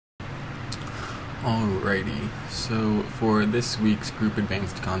Alrighty, so for this week's Group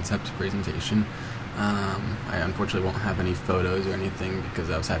Advanced Concepts presentation, I unfortunately won't have any photos or anything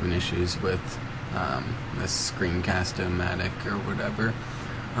because I was having issues with this screencast-o-matic or whatever.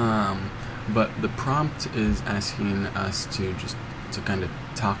 But the prompt is asking us to kind of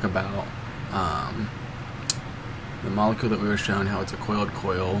talk about the molecule that we were shown, how it's a coiled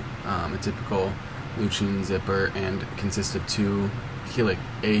coil, a typical Lutschen zipper, and consists of two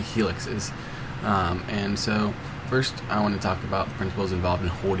helixes. And so first I want to talk about the principles involved in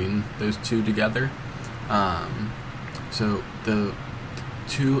holding those two together. So the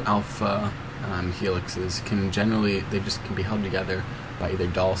two alpha helixes can be held together by either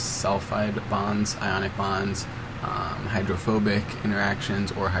disulfide bonds, ionic bonds, hydrophobic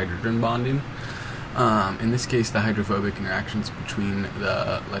interactions, or hydrogen bonding. In this case, the hydrophobic interactions between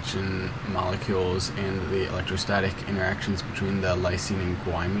the Lutschen molecules and the electrostatic interactions between the lysine and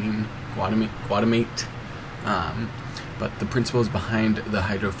guanimate. But the principles behind the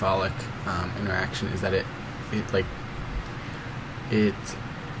hydrophilic interaction is that it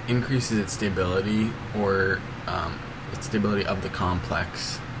increases its stability, or its stability of the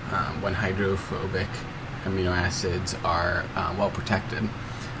complex when hydrophobic amino acids are well protected.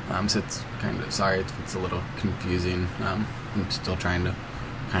 So it's sorry if it's a little confusing. I'm still trying to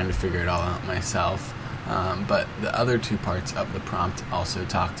kind of figure it all out myself. But the other two parts of the prompt also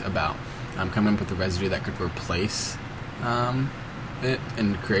talked about coming up with a residue that could replace it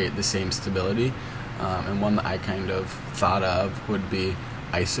and create the same stability. And one that I kind of thought of would be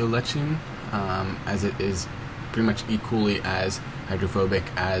isolutschen, as it is pretty much equally as hydrophobic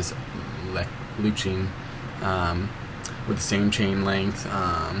as Lutschen, with the same chain length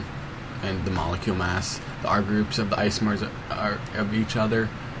and the molecule mass. The R groups of the isomers are of each other,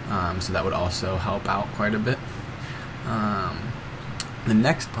 so that would also help out quite a bit. The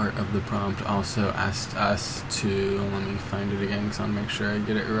next part of the prompt also asked us to, let me find it again because I want to make sure I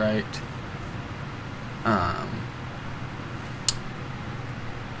get it right.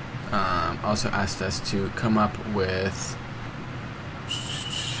 Also asked us to come up with,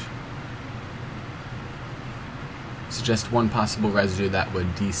 suggest one possible residue that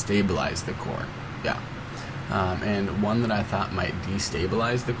would destabilize the core. And one that I thought might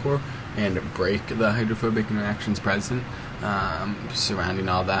destabilize the core and break the hydrophobic interactions present surrounding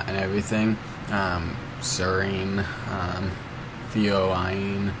all that and everything, serine,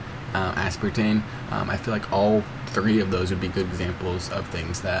 thioine, aspartame. I feel like all three of those would be good examples of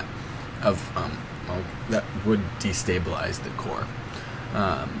things that would destabilize the core.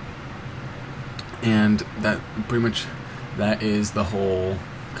 And that pretty much, that is the whole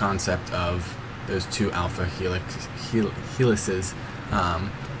concept of those two alpha helices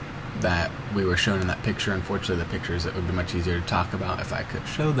that we were shown in that picture. Unfortunately, the pictures, it would be much easier to talk about if I could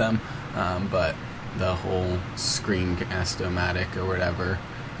show them, but the whole screencast-o-matic or whatever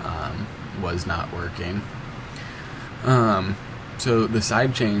was not working. So the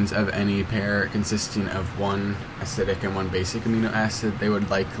side chains of any pair consisting of one acidic and one basic amino acid, they would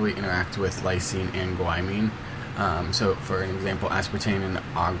likely interact with lysine and guanine. So for an example, aspartame and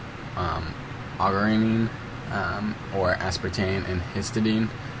arginine, or aspartame and histidine.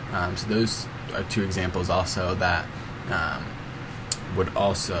 So those are two examples also that would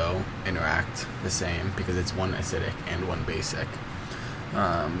also interact the same because it's one acidic and one basic.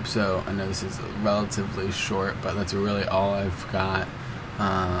 So I know this is relatively short, but that's really all I've got.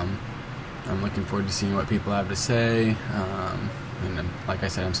 I'm looking forward to seeing what people have to say, and like I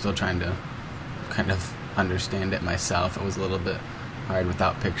said, I'm still trying to kind of understand it myself. It was a little bit hard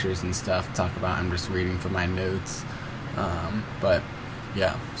without pictures and stuff to talk about. I'm just reading from my notes, but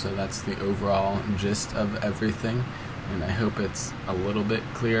yeah, so that's the overall gist of everything, and I hope it's a little bit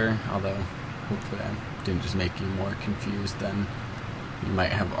clear, although hopefully I didn't just make you more confused than you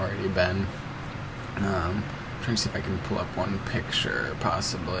might have already been. Trying to see if I can pull up one picture,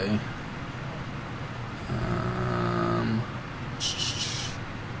 possibly.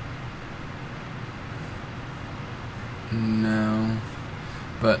 No,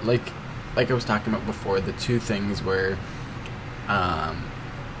 but like I was talking about before, the two things where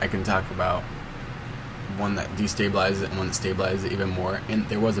I can talk about one that destabilizes it and one that stabilizes it even more. And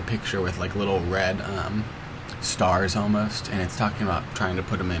there was a picture with like little red stars almost, and it's talking about trying to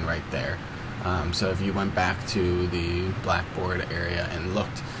put them in right there. So if you went back to the blackboard area and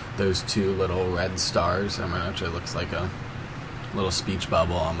looked, those two little red stars, it actually looks like a little speech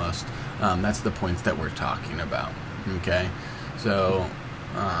bubble almost. That's the points that we're talking about. Okay, so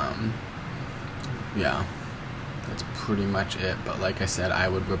yeah, that's pretty much it. But like I said, I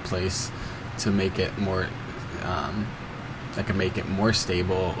would replace, to make it more, I could make it more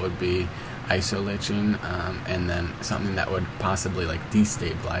stable, would be isolyching, and then something that would possibly like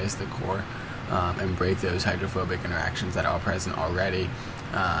destabilize the core and break those hydrophobic interactions that are present already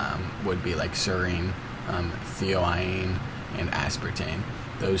would be like serine, thioine, and aspartame.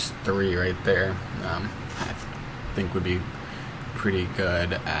 Those three right there I think would be pretty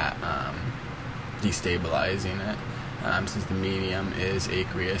good at destabilizing it, since the medium is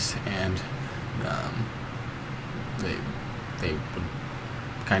aqueous, and they would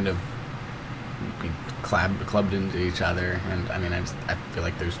kind of be clubbed into each other, and I mean I feel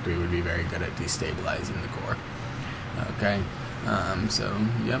like those three would be very good at destabilizing the core. Okay, so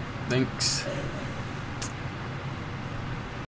yep, thanks.